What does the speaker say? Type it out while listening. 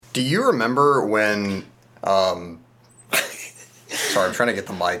Do you remember when... sorry, I'm trying to get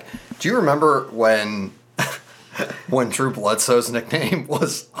the mic. Do you remember when Drew Bledsoe's nickname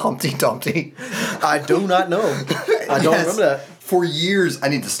was Humpty Dumpty? I do not know. I don't remember that. For years, I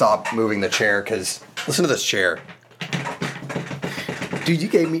need to stop moving the chair because listen to this chair. Dude, you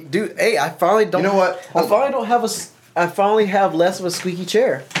gave me... Dude, hey, I finally don't... You know what? I finally have less of a squeaky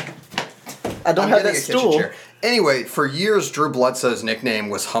chair. I don't have that stool. Chair. Anyway, for years, Drew Bledsoe's nickname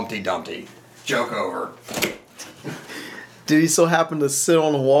was Humpty Dumpty. Joke over. Did he so happen to sit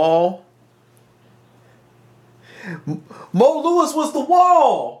on the wall? Mo Lewis was the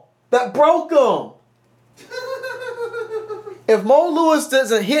wall that broke him. If Mo Lewis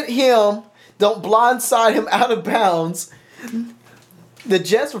doesn't hit him, don't blindside him out of bounds, the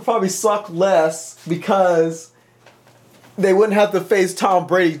Jets would probably suck less because they wouldn't have to face Tom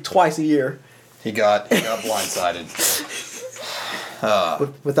Brady twice a year. He got blindsided.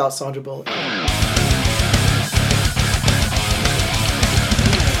 Without Sandra Bullock.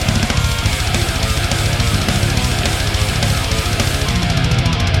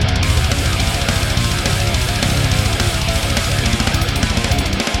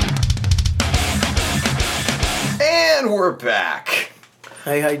 And we're back.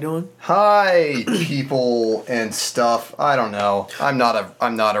 Hey, how you doing? Hi, people and stuff. I don't know. I'm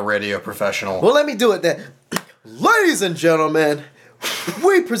not a radio professional. Well, let me do it then. Ladies and gentlemen,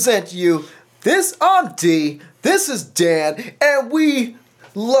 we present you this. I'm D. This is Dan, and we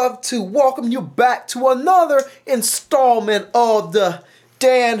love to welcome you back to another installment of the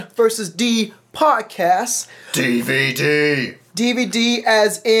Dan versus D podcast. DVD. DVD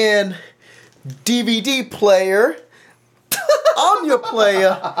as in DVD player. I'm your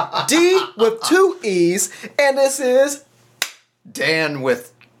player, D with 2 E's, and this is... Dan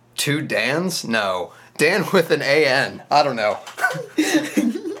with 2 Dans? No. Dan with an A-N. I don't know.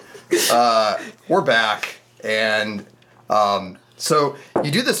 We're back, and so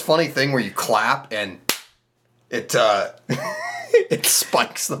you do this funny thing where you clap, and it it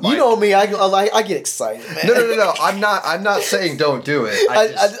spikes the mic. You know me, I get excited, man. No. I'm not saying don't do it.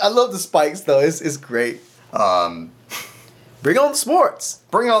 I love the spikes, though. It's great. Bring on the sports.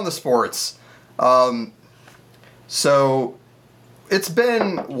 Bring on the sports. So it's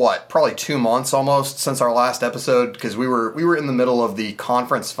been probably 2 months almost since our last episode because we were in the middle of the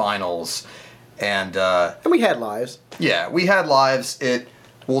conference finals, and we had lives. Yeah, we had lives.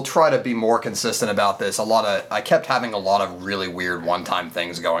 We'll try to be more consistent about this. I kept having a lot of really weird one-time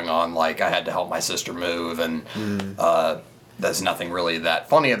things going on, like I had to help my sister move, and there's nothing really that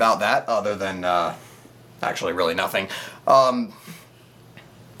funny about that other than actually really nothing.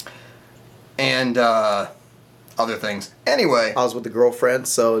 And other things. Anyway. I was with the girlfriend,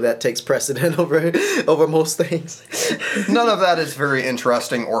 so that takes precedent over most things. None of that is very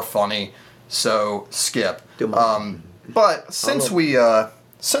interesting or funny, so skip. But since we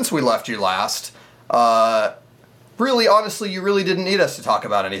left you last, really, honestly, you really didn't need us to talk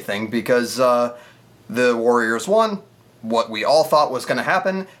about anything because the Warriors won. What we all thought was going to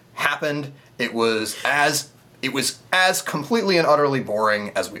happen happened. It was as completely and utterly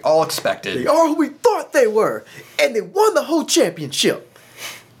boring as we all expected. They are who we thought they were, and they won the whole championship.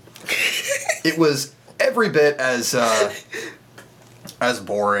 It was every bit as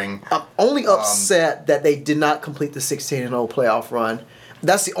boring. I'm only upset that they did not complete the 16-0 playoff run.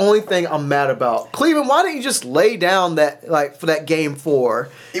 That's the only thing I'm mad about. Cleveland, why didn't you just lay down for that game 4?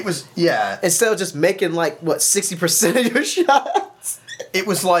 It was, yeah. Instead of just making 60% of your shots. It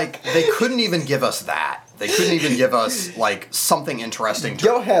was like they couldn't even give us that. They couldn't even give us something interesting.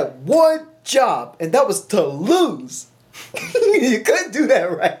 Y'all had one job, and that was to lose. You couldn't do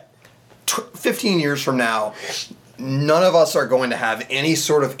that right. 15 years from now, none of us are going to have any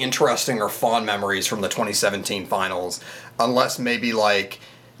sort of interesting or fond memories from the 2017 finals, unless maybe you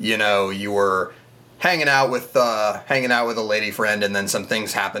were hanging out with a lady friend, and then some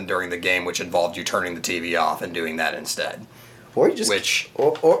things happened during the game which involved you turning the TV off and doing that instead. Or you just,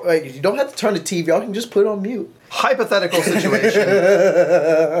 or you don't have to turn the TV off. You can just put it on mute. Hypothetical situation.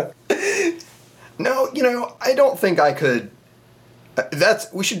 No, I don't think I could.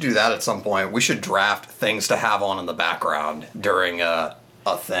 We should do that at some point. We should draft things to have on in the background during a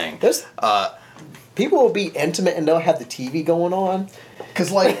thing. People will be intimate and they'll have the TV going on.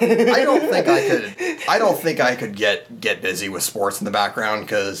 Because I don't think I could get busy with sports in the background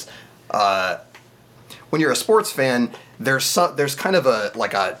because when you're a sports fan, there's kind of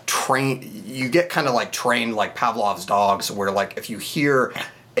a train. You get kind of trained like Pavlov's dogs, where if you hear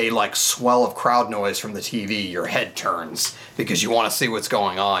a like swell of crowd noise from the TV, your head turns because you want to see what's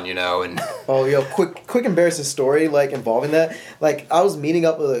going on, you know. And oh, yo, quick embarrassing story like involving that. Like I was meeting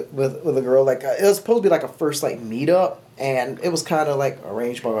up with a girl. Like it was supposed to be like a first like meetup, and it was kind of like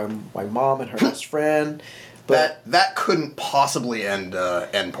arranged by my mom and her best friend. But that couldn't possibly end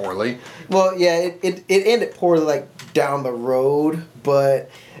poorly. Well, yeah, it ended poorly like down the road, but.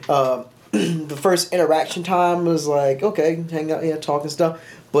 The first interaction time was like, okay, hang out here, talk and stuff.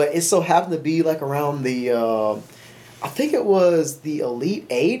 But it so happened to be like around the, I think it was the Elite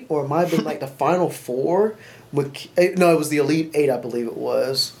Eight, or it might have been like the Final Four. It was the Elite Eight, I believe it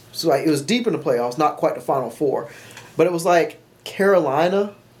was. So like it was deep in the playoffs, not quite the Final Four. But it was like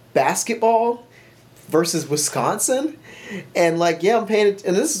Carolina basketball versus Wisconsin. And like, yeah, I'm paying it.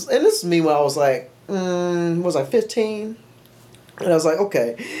 And this is me when I was like, was I 15? And I was like,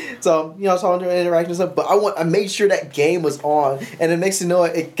 okay. So, you know, I was talking to her, interacting and stuff, but I made sure that game was on. And it makes you know,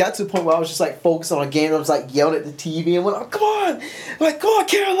 it got to the point where I was just like focused on a game. And I was like yelling at the TV and went, oh, come on. Like, come on,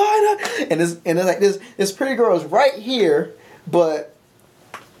 Carolina. And it's like this pretty girl is right here, but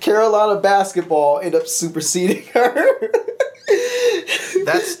Carolina basketball ended up superseding her.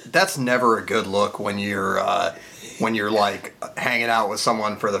 That's never a good look when you're like hanging out with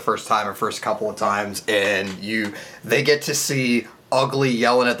someone for the first time or first couple of times, and they get to see ugly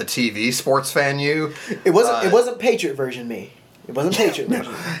yelling at the TV sports fan you. It wasn't Patriot version me. It wasn't Patriot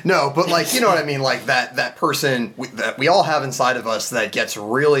version. No, but like, you know what I mean, like that person that we all have inside of us that gets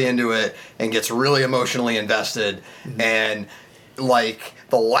really into it and gets really emotionally invested, and like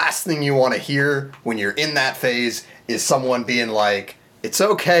the last thing you want to hear when you're in that phase is someone being like, it's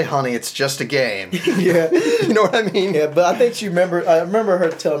okay, honey, it's just a game. Yeah. You know what I mean? Yeah, but I think I remember her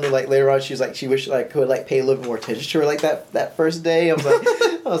telling me like later on, she was like, she wished like could like pay a little bit more attention to her like that first day. I was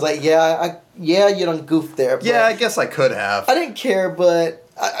like, yeah, you done goofed there. But yeah, I guess I could have. I didn't care, but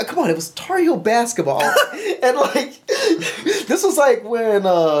come on, it was Tar Heel basketball. And like, this was like when,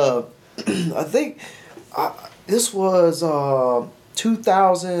 I think, this was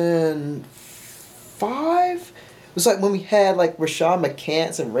 2005? It was like when we had like Rashad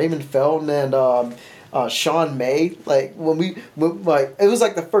McCants and Raymond Felton and Sean May. Like it was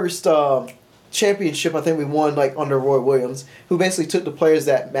like the first championship I think we won like under Roy Williams, who basically took the players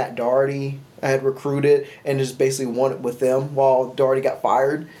that Matt Doherty had recruited and just basically won it with them while Doherty got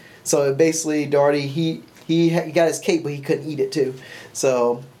fired. So basically Doherty he got his cake but he couldn't eat it too.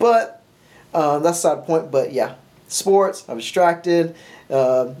 So but that's beside the point. But yeah, sports. I was distracted.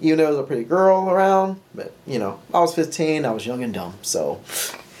 Even though there was a pretty girl around, but you know, I was 15, I was young and dumb, so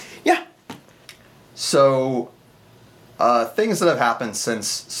yeah. So, things that have happened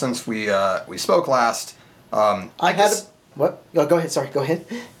since we spoke last. What? Oh, go ahead. Sorry, go ahead.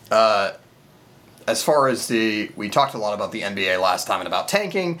 As far as we talked a lot about the NBA last time and about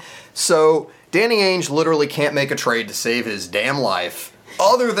tanking. So Danny Ainge literally can't make a trade to save his damn life,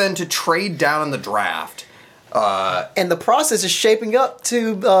 other than to trade down in the draft. And the process is shaping up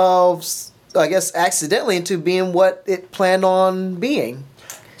to, I guess, accidentally into being what it planned on being.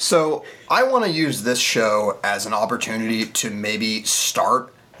 So I want to use this show as an opportunity to maybe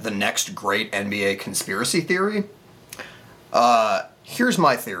start the next great NBA conspiracy theory. Here's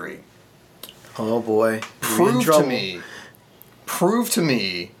my theory. Oh boy. Prove to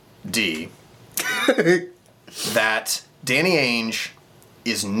me, D, that Danny Ainge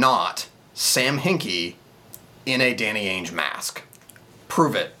is not Sam Hinkie in a Danny Ainge mask.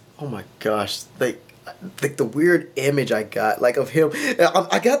 Prove it. Oh my gosh. Like the weird image I got, like of him.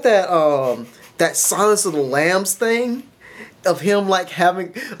 I got that Silence of the Lambs thing of him like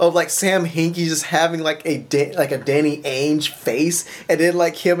having Sam Hinkie just having like a Danny Ainge face, and then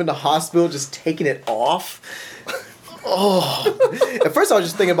like him in the hospital just taking it off. Oh, at first I was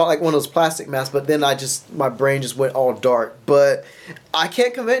just thinking about like one of those plastic masks, but then my brain just went all dark. But I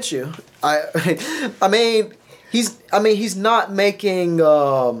can't convince you. I mean, he's not making.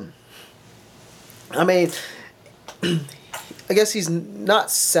 I guess he's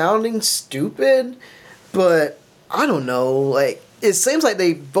not sounding stupid, but I don't know. Like, it seems like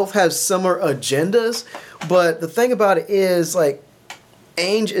they both have similar agendas, but the thing about it is, like,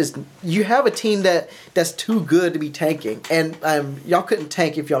 Ainge is, you have a team that's too good to be tanking, and y'all couldn't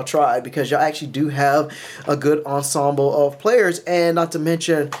tank if y'all tried, because y'all actually do have a good ensemble of players, and not to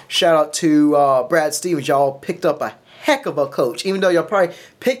mention, shout out to Brad Stevens, y'all picked up a heck of a coach, even though y'all probably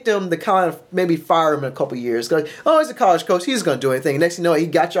picked him to kind of maybe fire him in a couple years. Like, oh, he's a college coach, he's going to do anything. Next thing you know, he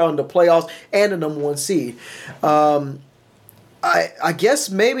got y'all in the playoffs and the number one seed. I guess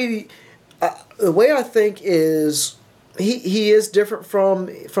maybe the way I think is he is different from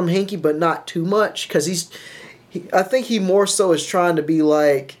Hinkie, but not too much, because I think he more so is trying to be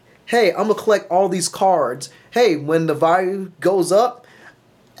like, hey, I'm gonna collect all these cards. Hey, when the value goes up,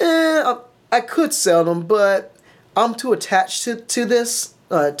 I could sell them, but I'm too attached to this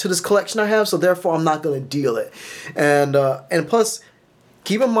collection I have, so therefore I'm not gonna deal it. And plus,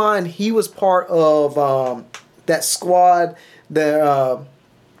 keep in mind he was part of that squad that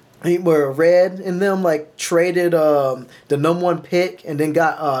where Red and them like traded the #1 pick and then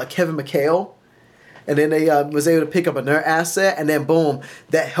got Kevin McHale. And then they was able to pick up another asset, and then boom,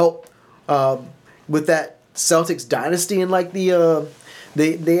 that helped with that Celtics dynasty in like the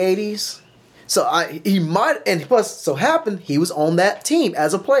 80s. So he might, and plus so happened he was on that team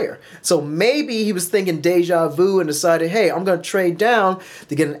as a player. So maybe he was thinking deja vu and decided, hey, I'm going to trade down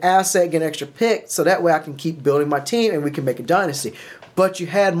to get an asset, get an extra pick, so that way I can keep building my team and we can make a dynasty. But you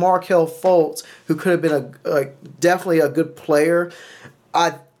had Markelle Fultz, who could have been definitely a good player.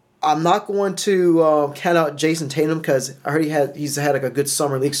 I'm not going to count out Jason Tatum because I heard he's had like a good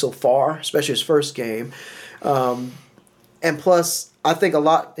summer league so far, especially his first game. And plus, I think a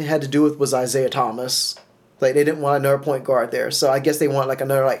lot it had to do with was Isaiah Thomas. Like they didn't want another point guard there, so I guess they want like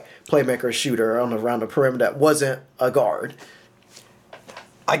another like playmaker shooter around the perimeter that wasn't a guard.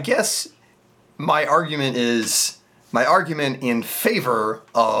 I guess my argument in favor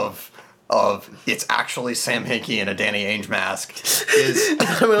of it's actually Sam Hinkie in a Danny Ainge mask is we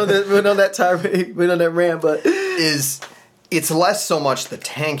know that rant, but it's less so much the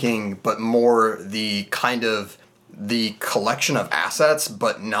tanking, but more the kind of the collection of assets,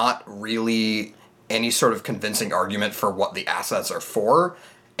 but not really any sort of convincing argument for what the assets are for,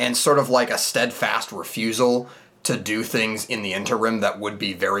 and sort of like a steadfast refusal to do things in the interim that would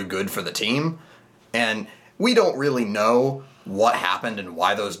be very good for the team. And we don't really know what happened and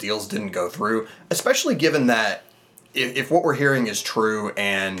why those deals didn't go through, especially given that if what we're hearing is true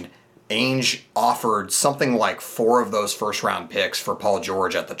and Ainge offered something like 4 of those first-round picks for Paul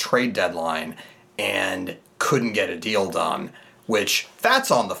George at the trade deadline and couldn't get a deal done, which that's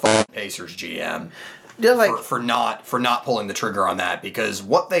on the fucking Pacers GM for not pulling the trigger on that, because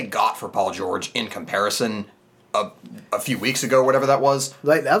what they got for Paul George in comparison a few weeks ago, whatever that was.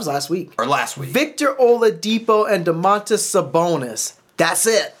 Like that was last week. Or last week. Victor Oladipo and Domantas Sabonis. That's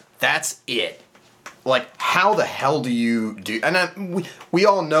it. That's it. Like, how the hell do you do... And we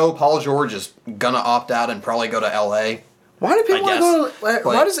all know Paul George is gonna opt out and probably go to L.A. Why do people want to go to...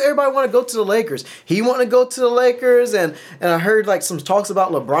 Why does everybody want to go to the Lakers? He wanted to go to the Lakers, and I heard like some talks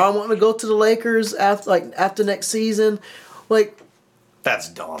about LeBron wanting to go to the Lakers after next season. Like... That's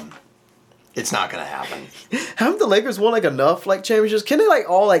dumb. It's not gonna happen. Haven't the Lakers won like enough like championships? Can they like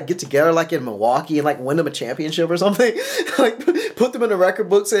all like get together like in Milwaukee and like win them a championship or something? Like put them in the record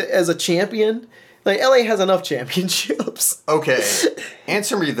books as a champion? Like LA has enough championships. Okay,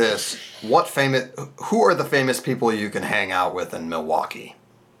 answer me this: who are the famous people you can hang out with in Milwaukee?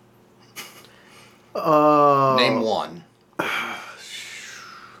 Name one.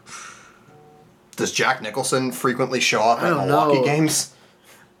 Does Jack Nicholson frequently show up at Milwaukee games?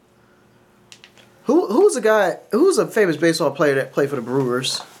 Who's a guy? Who's a famous baseball player that played for the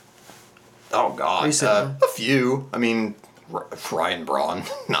Brewers? Oh God, a few. I mean, Ryan Braun,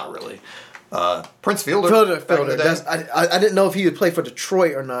 not really. Prince Fielder. Fielder. I didn't know if he would play for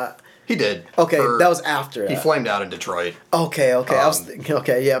Detroit or not. He did. Okay, that was after. He flamed out in Detroit. Okay. I was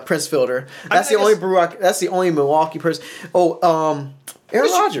thinking, Prince Fielder. That's the only that's the only Milwaukee person. Oh,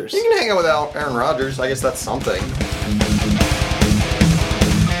 Aaron Rodgers. You can hang out with Aaron Rodgers. I guess that's something.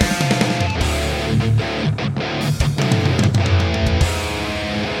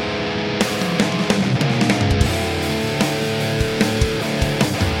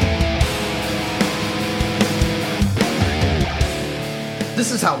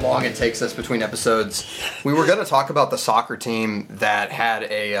 This is how long it takes us between episodes. We were going to talk about the soccer team that had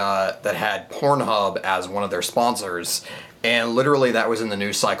Pornhub as one of their sponsors, and literally that was in the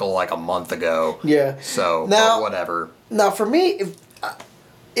news cycle like a month ago. Yeah. So now, whatever. Now for me,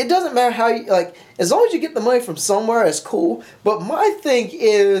 it doesn't matter how you like, as long as you get the money from somewhere, it's cool. But my thing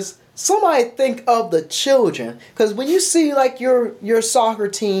is, somebody think of the children, because when you see like your soccer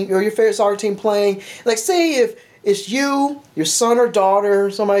team or your favorite soccer team playing, like say if it's you, your son or daughter,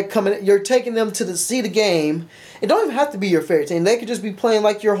 somebody coming, you're taking them to see the game. It don't even have to be your favorite team. They could just be playing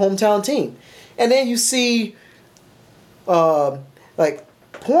like your hometown team. And then you see, like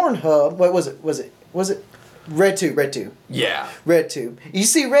Pornhub. What was it? Was it RedTube? Yeah. RedTube. You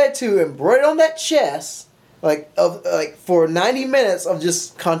see RedTube embroidered on that chest, for 90 minutes of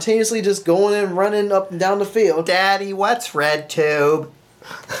just continuously just going and running up and down the field. Daddy, what's RedTube?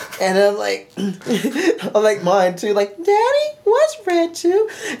 And I'm like, I'm like mine too. Like, Daddy, what's red too?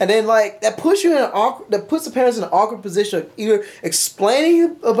 And then like that puts you in an awkward. That puts the parents in an awkward position of either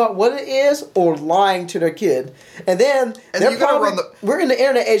explaining about what it is or lying to their kid. And then they're probably we're in the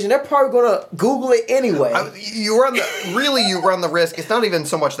internet age, and they're probably gonna Google it anyway. You run the risk. It's not even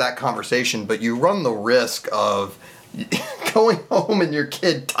so much that conversation, but you run the risk of going home and your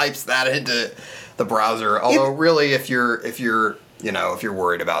kid types that into the browser. Although really, if you're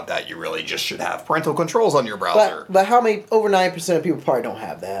worried about that, you really just should have parental controls on your browser. But how many, over 90% of people probably don't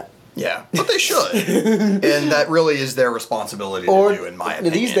have that. Yeah, but they should. And that really is their responsibility to do, in my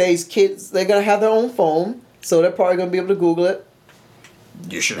opinion. These days, kids, they're going to have their own phone, so they're probably going to be able to Google it.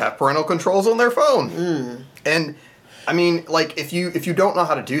 You should have parental controls on their phone. And, I mean, like, if you don't know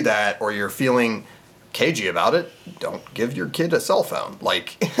how to do that, or you're feeling cagey about it, don't give your kid a cell phone.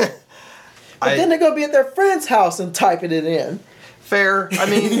 Like... But then they're going to be at their friend's house and typing it in. Fair. I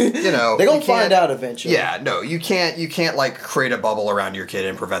mean, they're going to find out eventually. Yeah, no, you can't like create a bubble around your kid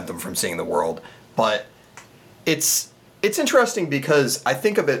and prevent them from seeing the world. But it's interesting because I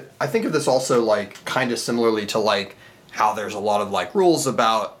think of this also like kind of similarly to like how there's a lot of like rules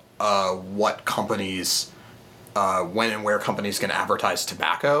about what companies when and where companies can advertise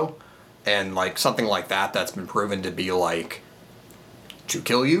tobacco, and like something like that's been proven to be like to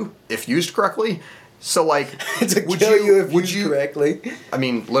kill you if used correctly. So, like, would you used correctly? I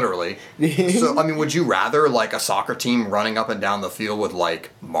mean, literally. So, I mean, would you rather, like, a soccer team running up and down the field with, like,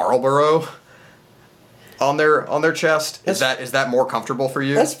 Marlboro on their chest? Is that more comfortable for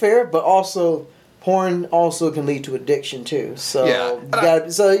you? That's fair, but also, porn also can lead to addiction, too. So,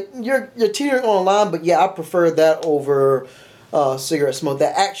 you're teetering on a line, but yeah, I prefer that over cigarette smoke.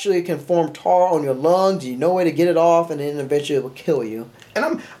 That actually can form tar on your lungs. You know where to get it off, and then eventually it will kill you.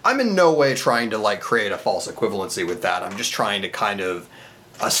 And I'm in no way trying to like create a false equivalency with that. I'm just trying to kind of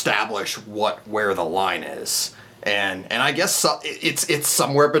establish where the line is. And I guess it's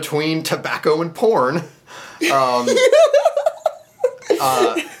somewhere between tobacco and porn. The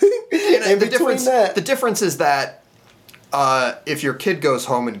difference is that if your kid goes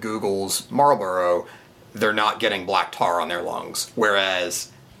home and Googles Marlboro, they're not getting black tar on their lungs.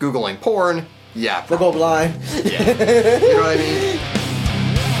 Whereas Googling porn, yeah, they'll go blind. Yeah, you know what I mean.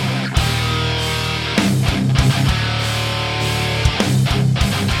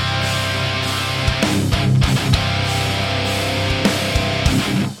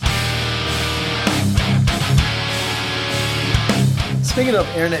 Speaking of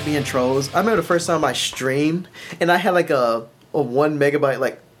internet being trolls, I remember the first time I streamed, and I had like a 1 megabyte,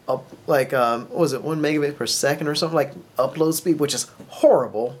 what was it, 1 megabit per second or something, like upload speed, which is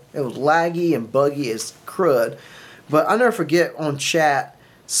horrible. It was laggy and buggy as crud. But I never forget on chat,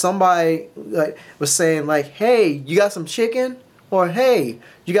 somebody like was saying like, "Hey, you got some chicken?" or "Hey,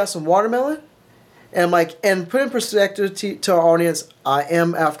 you got some watermelon?" And I'm like, and put in perspective to our audience, I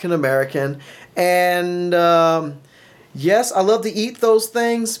am African American, and yes, I love to eat those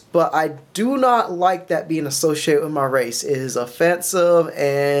things, but I do not like that being associated with my race. It is offensive,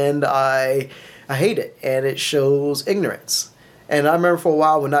 and I hate it, and it shows ignorance. And I remember for a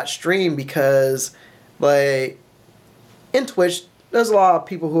while I would not stream because, like, in Twitch, there's a lot of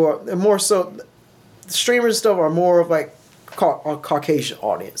people who are more so, streamers and stuff are more of like a Caucasian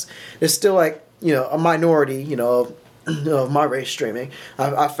audience. It's still like, a minority, of my race streaming.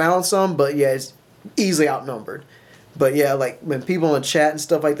 I found some, but yeah, it's easily outnumbered. But yeah, like when people in chat and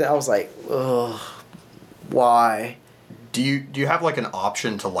stuff like that, I was like, ugh, why? Do you have like an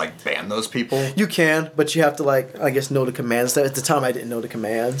option to like ban those people? You can, but you have to like, I guess, know the commands. At the time, I didn't know the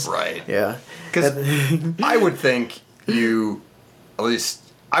commands. Right. Yeah. Because I would think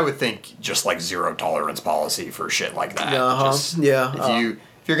just like zero tolerance policy for shit like that.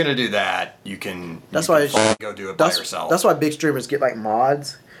 If you're gonna do that, you can. That's why go do it by yourself. That's why big streamers get like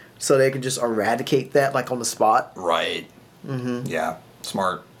mods. So they can just eradicate that, like, on the spot. Right. Mm-hmm. Yeah.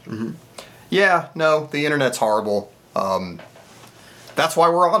 Smart. Mm-hmm. Yeah. No, the internet's horrible. That's why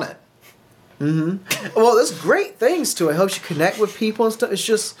we're on it. Mm-hmm. Well, there's great things to it. It helps you connect with people and stuff. It's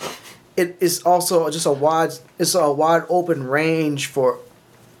just, it is also just a wide open range for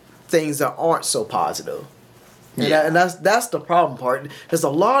things that aren't so positive. Yeah. And that's the problem part. There's a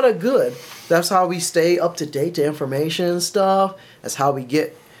lot of good. That's how we stay up to date to information and stuff. That's how we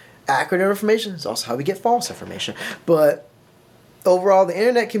get accurate information. It's also how we get false information. But overall, the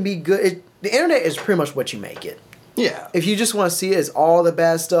internet can be good. The internet is pretty much what you make it. Yeah. If you just want to see it as all the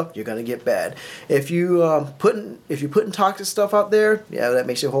bad stuff, you're gonna get bad. If you're putting toxic stuff out there, yeah, that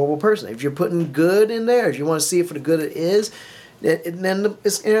makes you a horrible person. If you're putting good in there, if you want to see it for the good it is, then the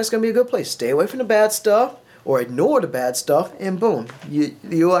internet's gonna be a good place. Stay away from the bad stuff. or ignore the bad stuff, and boom, you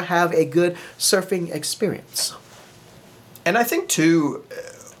will have a good surfing experience. And I think too,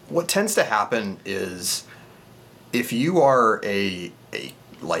 what tends to happen is if you are if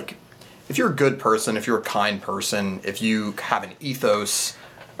you're a good person, if you're a kind person, if you have an ethos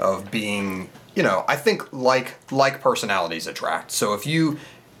of being, I think like personalities attract. So if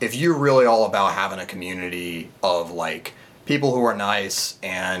you're really all about having a community of like people who are nice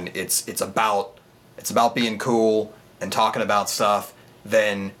and it's about being cool and talking about stuff,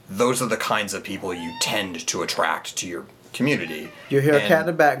 then those are the kinds of people you tend to attract to your community. You hear a cat in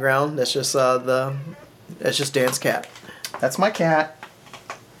the background. That's just Dan's cat. That's my cat.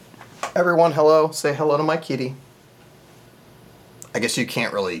 Everyone, hello. Say hello to my kitty. I guess you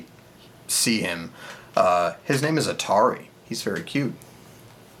can't really see him. His name is Atari. He's very cute.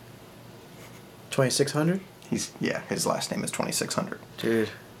 2600? His last name is 2600. Dude.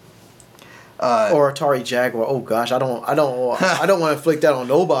 Or Atari Jaguar. Oh gosh, I don't want to inflict that on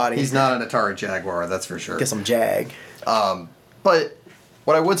nobody. He's not an Atari Jaguar, that's for sure. Get some Jag. But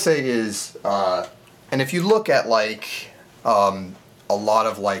what I would say is, and if you look at like a lot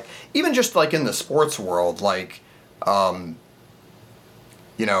of like, even just like in the sports world, like, I'm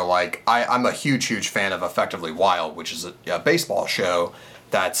a huge fan of Effectively Wild, which is a baseball show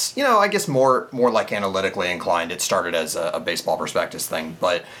that's, I guess more like analytically inclined. It started as a baseball prospectus thing,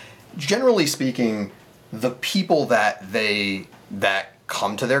 but generally speaking, the people that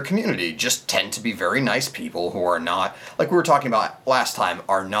come to their community just tend to be very nice people who are not, like we were talking about last time,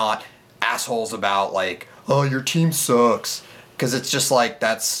 are not assholes about like, oh, your team sucks. Because it's just like,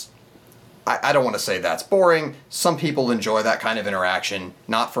 I don't want to say that's boring. Some people enjoy that kind of interaction.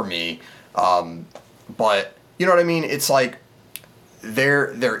 Not for me. But you know what I mean? It's like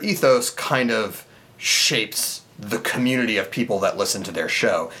their ethos kind of shapes the community of people that listen to their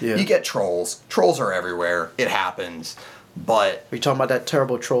show. Yeah. You get trolls. Trolls are everywhere. It happens. But are you talking about that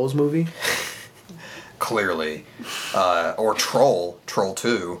terrible Trolls movie? Clearly. Or Troll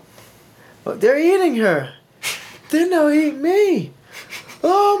 2. Oh, they're eating her. Then they'll eat me.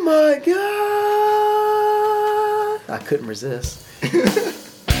 Oh my God. I couldn't resist.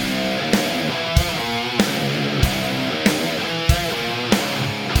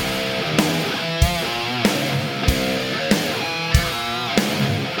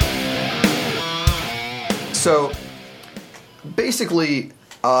 So, basically,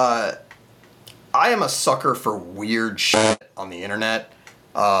 I am a sucker for weird shit on the internet.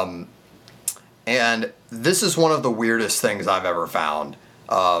 And this is one of the weirdest things I've ever found.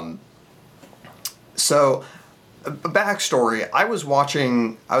 So, a backstory, I was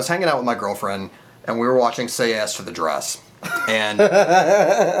hanging out with my girlfriend, and we were watching Say Yes to the Dress. And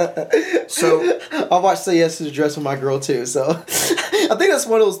so I watched Say Yes to the Dress with my girl too, so I think that's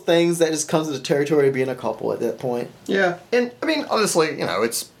one of those things that just comes with the territory of being a couple at that point. Yeah, and I mean, honestly,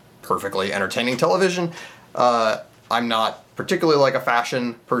 it's perfectly entertaining television. I'm not particularly like a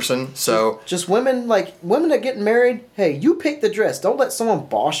fashion person, so just women that get married. Hey, you pick the dress. Don't let someone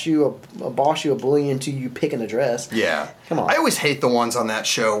boss you a bully into you picking a dress. Yeah, come on. I always hate the ones on that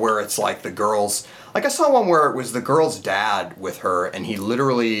show where it's like the girls. Like I saw one where it was the girl's dad with her, and he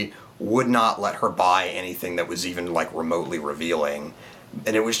literally would not let her buy anything that was even like remotely revealing,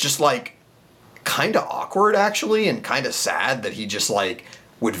 and it was just like kind of awkward actually, and kind of sad that he just like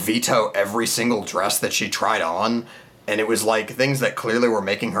would veto every single dress that she tried on. And it was like things that clearly were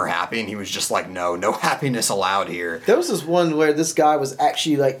making her happy, and he was just like, no happiness allowed here. There was this one where this guy was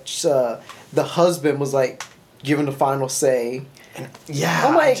actually like, the husband was like giving the final say. And yeah,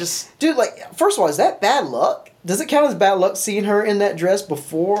 I'm like, dude, like, first of all, is that bad luck? Does it count as bad luck seeing her in that dress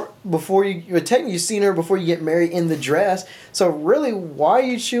before you technically you've seen her before you get married in the dress? So really, why are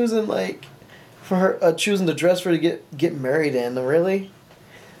you choosing for her choosing the dress for her to get married in? Really?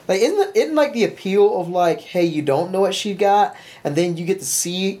 Like, isn't like the appeal of like, hey, you don't know what she got, and then you get to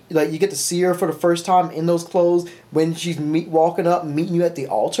see her for the first time in those clothes when she's walking up and meeting you at the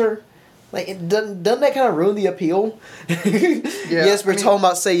altar. Like, it doesn't that kind of ruin the appeal? Yeah, yes, we're talking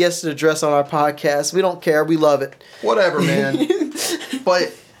about Say Yes to the Dress on our podcast. We don't care. We love it. Whatever, man.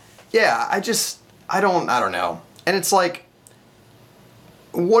 But yeah, I don't know. And it's like,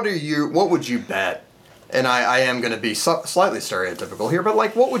 what would you bet? And I am going to be slightly stereotypical here, but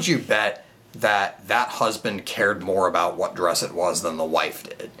like, what would you bet that husband cared more about what dress it was than the wife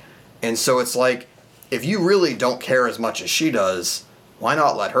did? And so it's like, if you really don't care as much as she does, why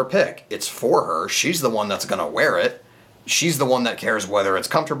not let her pick? It's for her. She's the one that's going to wear it. She's the one that cares whether it's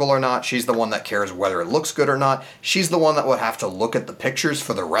comfortable or not. She's the one that cares whether it looks good or not. She's the one that would have to look at the pictures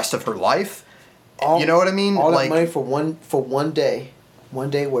for the rest of her life. You know what I mean? All that money for one day. One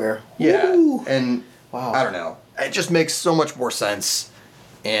day wear. Yeah. Ooh. And Wow. I don't know. It just makes so much more sense,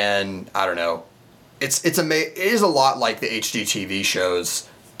 and I don't know. It is a lot like the HGTV shows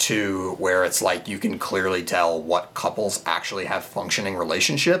too, where it's like you can clearly tell what couples actually have functioning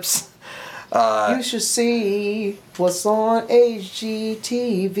relationships. You should see what's on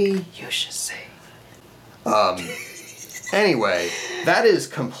HGTV. You should see. Anyway, that is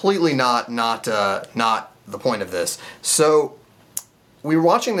completely not the point of this. So we were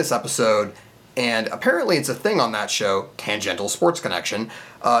watching this episode, and apparently it's a thing on that show, Tangential Sports Connection.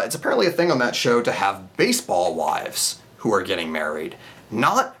 It's apparently a thing on that show to have baseball wives who are getting married.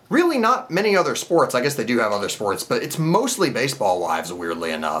 Not many other sports. I guess they do have other sports, but it's mostly baseball wives,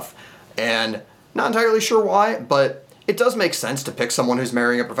 weirdly enough. And not entirely sure why, but it does make sense to pick someone who's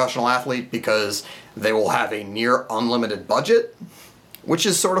marrying a professional athlete because they will have a near unlimited budget, which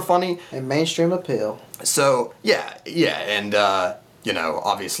is sort of funny. And mainstream appeal. So, yeah, and,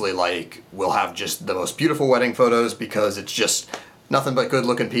 obviously, like, we'll have just the most beautiful wedding photos because it's just nothing but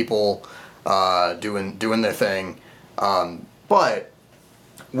good-looking people doing their thing. But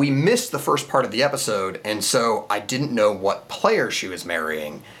we missed the first part of the episode, and so I didn't know what player she was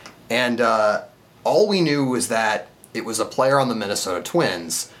marrying. And all we knew was that it was a player on the Minnesota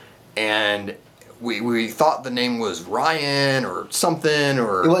Twins, and we thought the name was Ryan or something,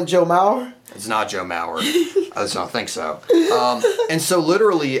 or... It wasn't Joe Mauer? It's not Joe Mauer. I don't think so. And so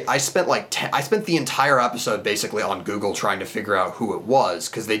literally, I spent the entire episode basically on Google trying to figure out who it was,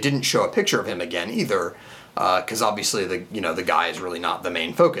 because they didn't show a picture of him again either, because obviously the guy is really not the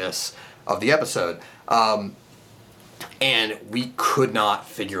main focus of the episode. And we could not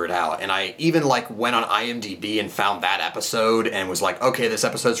figure it out. And I even went on IMDb and found that episode and was like, okay, this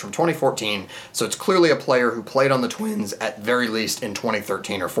episode's from 2014, so it's clearly a player who played on the Twins at very least in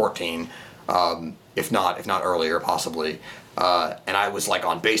 2013 or 14, if not earlier, possibly. And I was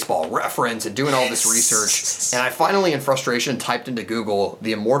on Baseball Reference and doing all this research, and I finally, in frustration, typed into Google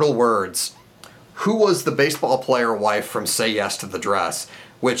the immortal words, "Who was the baseball player wife from Say Yes to the Dress?"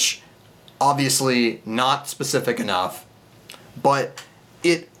 Which, obviously, not specific enough, but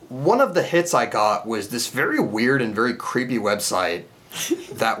one of the hits I got was this very weird and very creepy website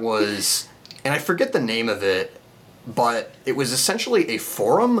that was, and I forget the name of it, but it was essentially a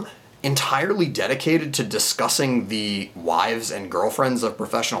forum entirely dedicated to discussing the wives and girlfriends of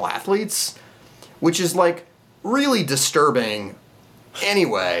professional athletes, which is really disturbing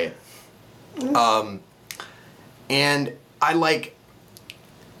anyway. And I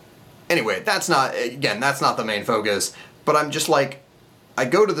anyway, that's not the main focus, but I'm just I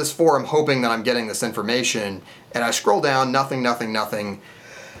go to this forum hoping that I'm getting this information, and I scroll down, nothing,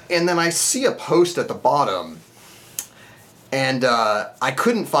 and then I see a post at the bottom, and I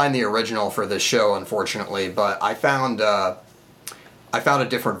couldn't find the original for this show, unfortunately, but I found a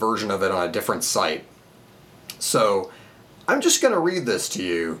different version of it on a different site. So I'm just going to read this to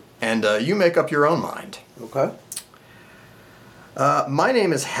you, and you make up your own mind. Okay. My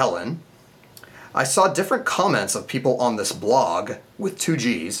name is Helen. I saw different comments of people on this blog with 2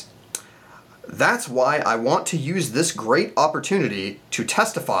 G's. That's why I want to use this great opportunity to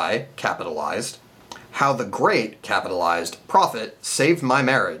testify, capitalized, how the great, capitalized, prophet saved my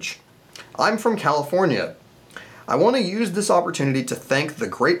marriage. I'm from California. I want to use this opportunity to thank the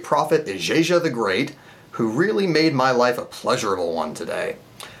great prophet Ijeja the Great, who really made my life a pleasurable one today.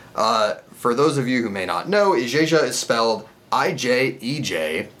 For those of you who may not know, Ijeja is spelled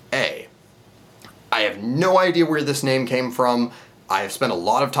I-J-E-J-A. I have no idea where this name came from. I have spent a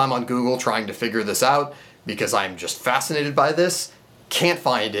lot of time on Google trying to figure this out because I'm just fascinated by this. Can't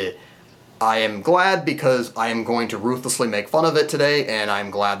find it. I am glad because I am going to ruthlessly make fun of it today, and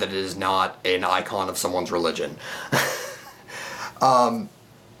I'm glad that it is not an icon of someone's religion.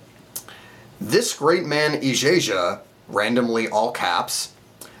 This great man Ijeja, randomly all caps,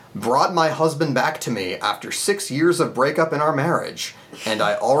 brought my husband back to me after 6 years of breakup in our marriage, and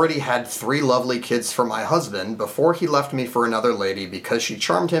I already had 3 lovely kids for my husband before he left me for another lady because she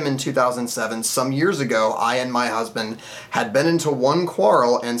charmed him in 2007. Some years ago, I and my husband had been into one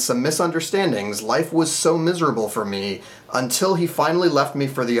quarrel and some misunderstandings. Life was so miserable for me until he finally left me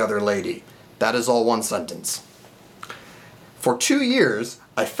for the other lady. That is all one sentence. For 2 years,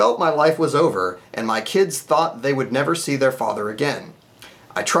 I felt my life was over, and my kids thought they would never see their father again.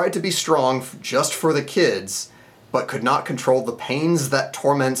 I tried to be strong just for the kids, but could not control the pains that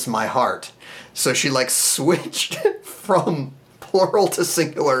torments my heart. So she switched from plural to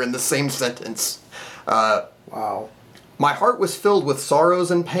singular in the same sentence. Wow. My heart was filled with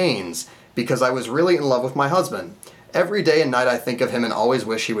sorrows and pains because I was really in love with my husband. Every day and night I think of him and always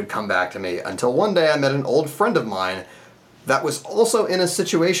wish he would come back to me, until one day I met an old friend of mine that was also in a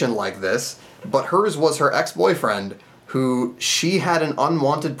situation like this, but hers was her ex-boyfriend, who she had an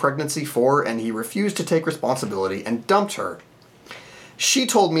unwanted pregnancy for, and he refused to take responsibility and dumped her. She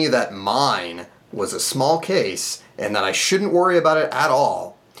told me that mine was a small case and that I shouldn't worry about it at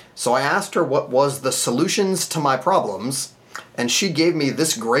all. So I asked her what was the solutions to my problems, and she gave me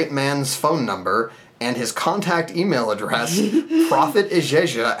this great man's phone number and his contact email address,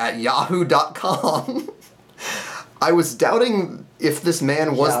 prophetizezia@yahoo.com. I was doubting if this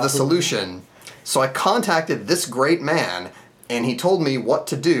man was the solution, so I contacted this great man, and he told me what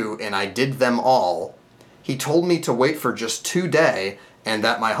to do, and I did them all. He told me to wait for just 2 days, and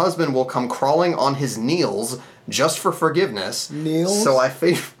that my husband will come crawling on his knees just for forgiveness. Kneels? So I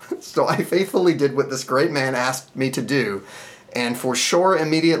faithfully did what this great man asked me to do, and for sure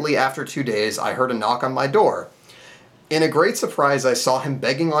immediately after 2 days I heard a knock on my door. In a great surprise, I saw him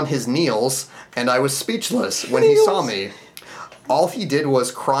begging on his knees, and I was speechless when he saw me. All he did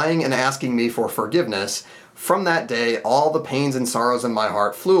was crying and asking me for forgiveness. From that day, all the pains and sorrows in my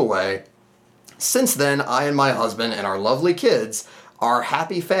heart flew away. Since then, I and my husband and our lovely kids are a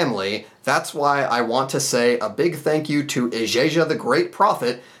happy family. That's why I want to say a big thank you to Ejeja the Great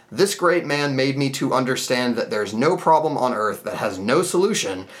Prophet. This great man made me to understand that there's no problem on earth that has no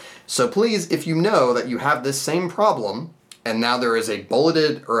solution. So please, if you know that you have this same problem, and now there is a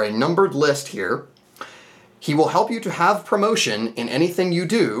bulleted or a numbered list here, he will help you to have promotion in anything you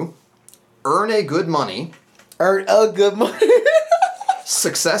do, earn a good money,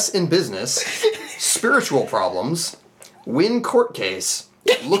 success in business, spiritual problems, win court case,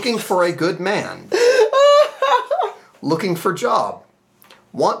 looking for a good man, looking for job,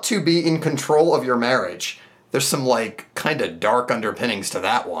 want to be in control of your marriage. There's some, kind of dark underpinnings to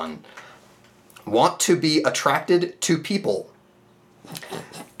that one. Want to be attracted to people.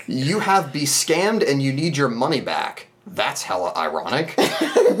 You have be scammed and you need your money back. That's hella ironic.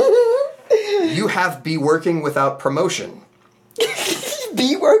 You have be working without promotion.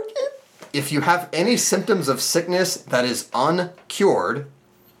 Be working? If you have any symptoms of sickness that is uncured.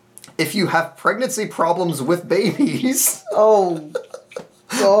 If you have pregnancy problems with babies.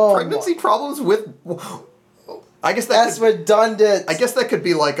 Pregnancy problems with... I guess that's redundant. I guess that could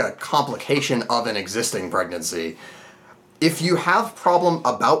be like a complication of an existing pregnancy. If you have problem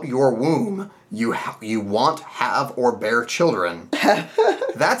about your womb, you want, have, or bear children.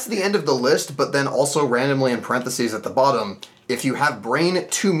 That's the end of the list, but then also randomly in parentheses at the bottom, if you have brain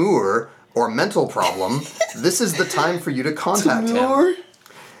tumor or mental problem, this is the time for you to contact him.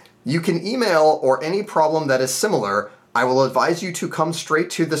 You can email or any problem that is similar. I will advise you to come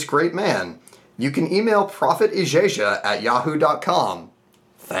straight to this great man. You can email prophetizezia@yahoo.com.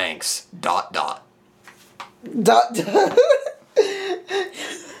 Thanks. ...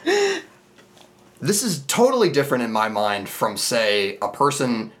 This is totally different in my mind from, say, a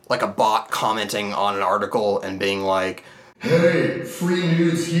person, like a bot commenting on an article and being like, hey, free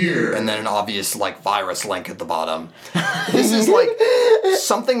news here, and then an obvious, virus link at the bottom. This is,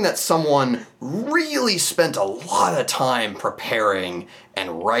 something that someone really spent a lot of time preparing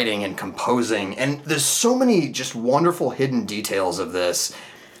and writing and composing, and there's so many just wonderful hidden details of this.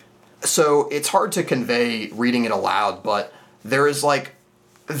 So it's hard to convey reading it aloud, but there is,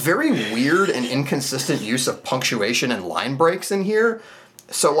 very weird and inconsistent use of punctuation and line breaks in here.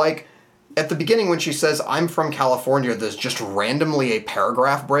 So, at the beginning when she says, I'm from California, there's just randomly a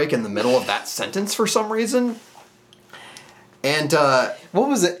paragraph break in the middle of that sentence for some reason. And, what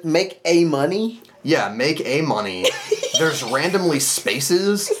was it? Make a money? Yeah, make a money. There's randomly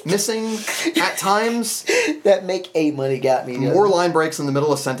spaces missing at times. That make a money got me. More line breaks in the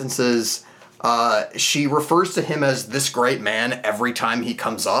middle of sentences. She refers to him as this great man every time he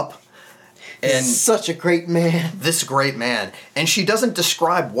comes up. And such a great man. This great man. And she doesn't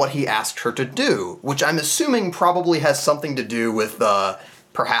describe what he asked her to do, which I'm assuming probably has something to do with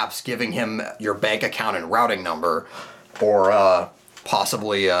perhaps giving him your bank account and routing number, or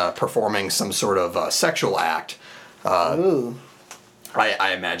possibly performing some sort of sexual act. Ooh.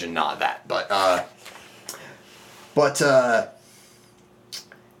 I imagine not that, but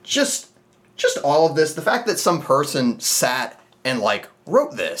just all of this, the fact that some person sat and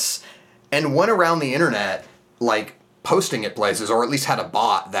wrote this and went around the internet posting it places, or at least had a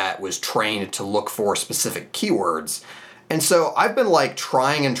bot that was trained to look for specific keywords. And so I've been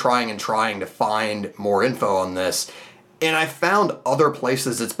trying to find more info on this, and I found other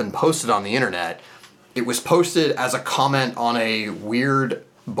places it's been posted on the internet. It was posted as a comment on a weird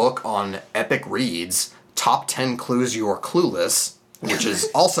book on Epic Reads, Top 10 Clues You're Clueless, which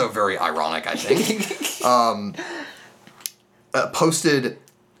is also very ironic, I think. Posted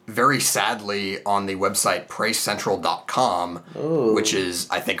very sadly, on the website PrayCentral.com, which is,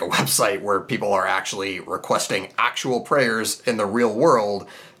 I think, a website where people are actually requesting actual prayers in the real world.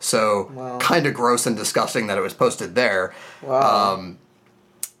 So, kind of gross and disgusting that it was posted there. Wow.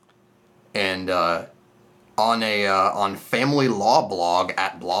 And on Family Law blog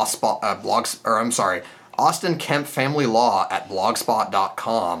at Austin Kemp Family Law at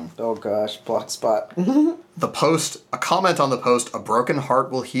blogspot.com. Oh gosh, Blogspot. A comment on the post, A Broken Heart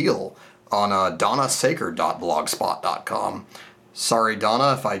Will Heal, on donnasaker.blogspot.com. Sorry,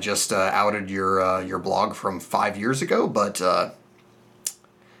 Donna, if I just outed your blog from 5 years ago, but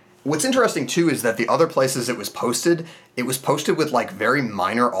what's interesting too is that the other places it was posted with like very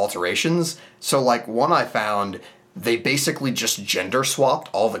minor alterations. So like one I found, they basically just gender swapped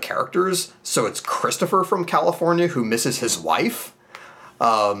all the characters. So it's Christopher from California who misses his wife.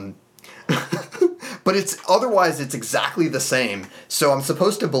 But it's exactly the same. So I'm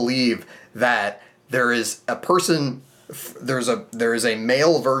supposed to believe that there is a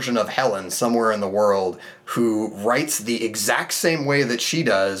male version of Helen somewhere in the world who writes the exact same way that she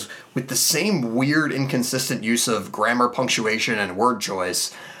does, with the same weird, inconsistent use of grammar, punctuation, and word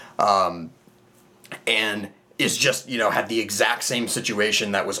choice, and is just, had the exact same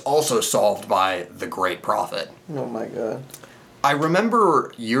situation that was also solved by the Great Prophet. Oh my god. I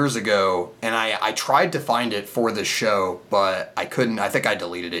remember years ago, and I tried to find it for this show, but I couldn't. I think I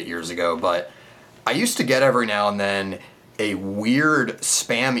deleted it years ago, but I used to get every now and then a weird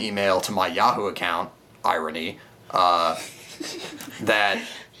spam email to my Yahoo account, irony, that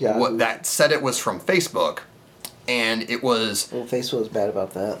said it was from Facebook, and it was... Well, Facebook was bad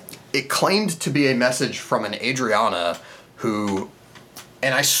about that. It claimed to be a message from an Adriana who,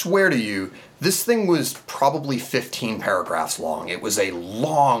 and I swear to you, this thing was probably 15 paragraphs long. It was a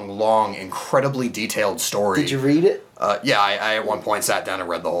long, incredibly detailed story. Did you read it? Yeah, I at one point sat down and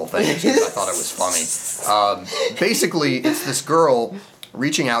read the whole thing because I thought it was funny. Basically, it's this girl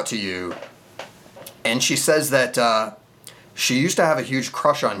reaching out to you, and she says that she used to have a huge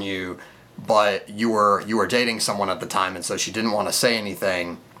crush on you, but you were dating someone at the time, and so she didn't want to say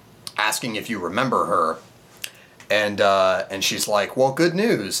anything, asking if you remember her. And she's like, well, good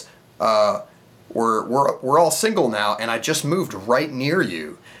news. We're all single now, and I just moved right near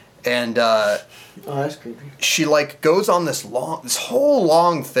you. And oh, that's creepy. She like goes on this whole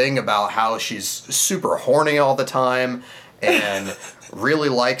long thing about how she's super horny all the time and really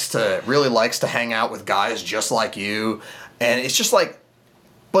likes to hang out with guys just like you. And it's just like,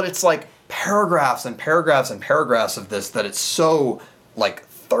 but it's like paragraphs and paragraphs and paragraphs of this that it's so like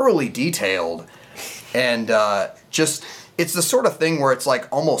thoroughly detailed, and just it's the sort of thing where it's like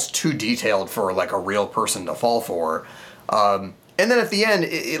almost too detailed for like a real person to fall for. And then at the end,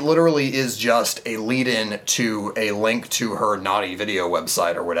 it literally is just a lead-in to a link to her naughty video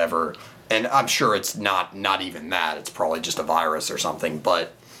website or whatever. And I'm sure it's not even that. It's probably just a virus or something.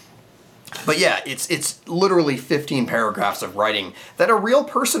 But yeah, it's literally 15 paragraphs of writing that a real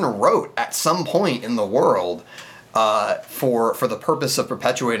person wrote at some point in the world for the purpose of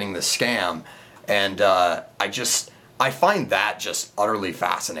perpetuating this scam. And I find that just utterly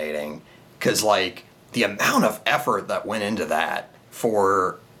fascinating, because like the amount of effort that went into that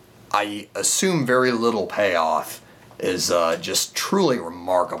for, I assume, very little payoff is just truly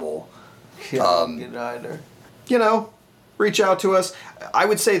remarkable. Yeah, get either. Reach out to us. I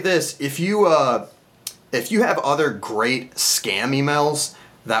would say this: if you have other great scam emails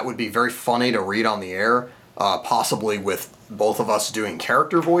that would be very funny to read on the air, possibly with both of us doing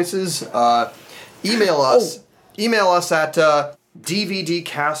character voices, email us. Oh. Email us at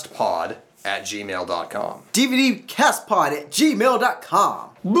dvdcastpod@gmail.com. dvdcastpod@gmail.com.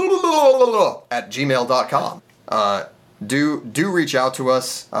 At gmail.com. Do reach out to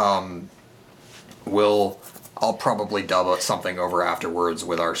us. I'll probably dub something over afterwards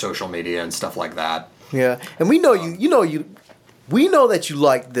with our social media and stuff like that. Yeah, and we know we know that you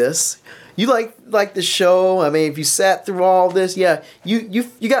like this. You like the show. I mean, if you sat through all this, yeah, you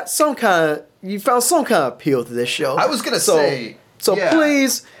got some kind of, you found some kind of appeal to this show. I was gonna say. So yeah.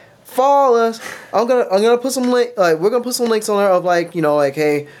 Please follow us. I'm gonna put some link. We're gonna put some links on there of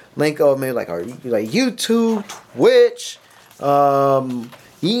hey, link of maybe like our YouTube, Twitch,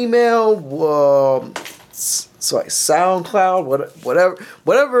 email, so like SoundCloud,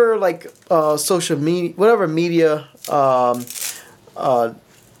 whatever like social media, whatever media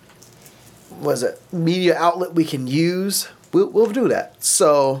media outlet we can use, we'll do that.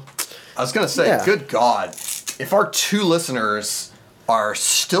 So I was gonna say, yeah. Good God, if our 2 listeners are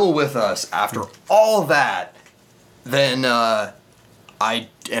still with us after all that, then I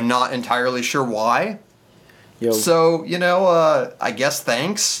am not entirely sure why. Yo. So, I guess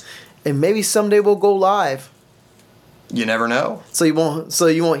thanks. And maybe someday we'll go live. You never know. So you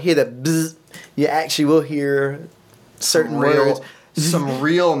won't hear that bzz. You actually will hear certain words. Some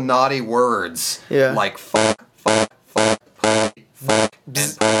real naughty words. Yeah. Like fuck, and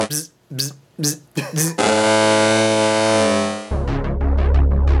Bzz, bzz, bzz, bzz, bzz.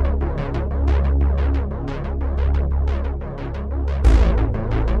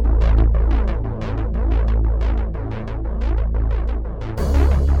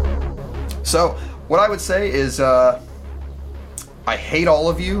 So, what I would say is, I hate all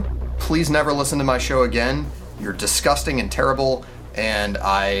of you. Please never listen to my show again. You're disgusting and terrible, and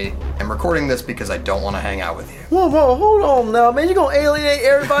I am recording this because I don't want to hang out with you. Whoa, hold on now, man. You're gonna alienate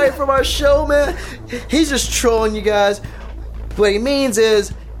everybody from our show, man. He's just trolling you guys. What he means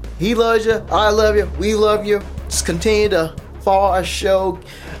is, he loves you, I love you, we love you. Just continue to follow our show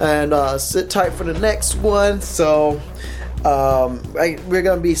and sit tight for the next one. So, we're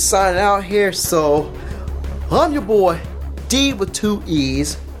gonna be signing out here. So, I'm your boy, D with 2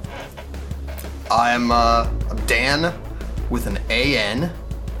 E's. I'm Dan with an A-N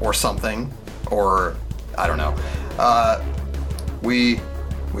or something, or I don't know. We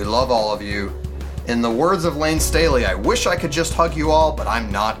love all of you. In the words of Lane Staley, I wish I could just hug you all, but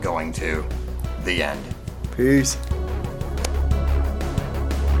I'm not going to. The end. Peace.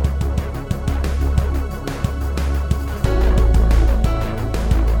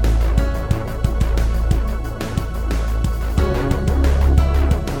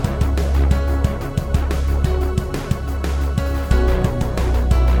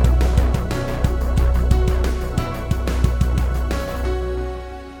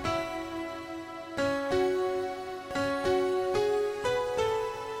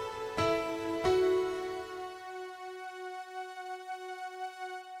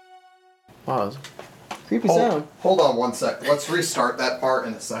 Wow, creepy sound. Hold on one sec. Let's restart that part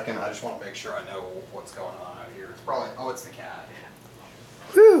in a second. I just want to make sure I know what's going on out here. It's probably, it's the cat.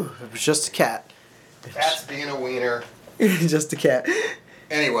 Whew, it was just a cat. Cat's being a wiener. Just a cat.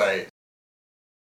 Anyway,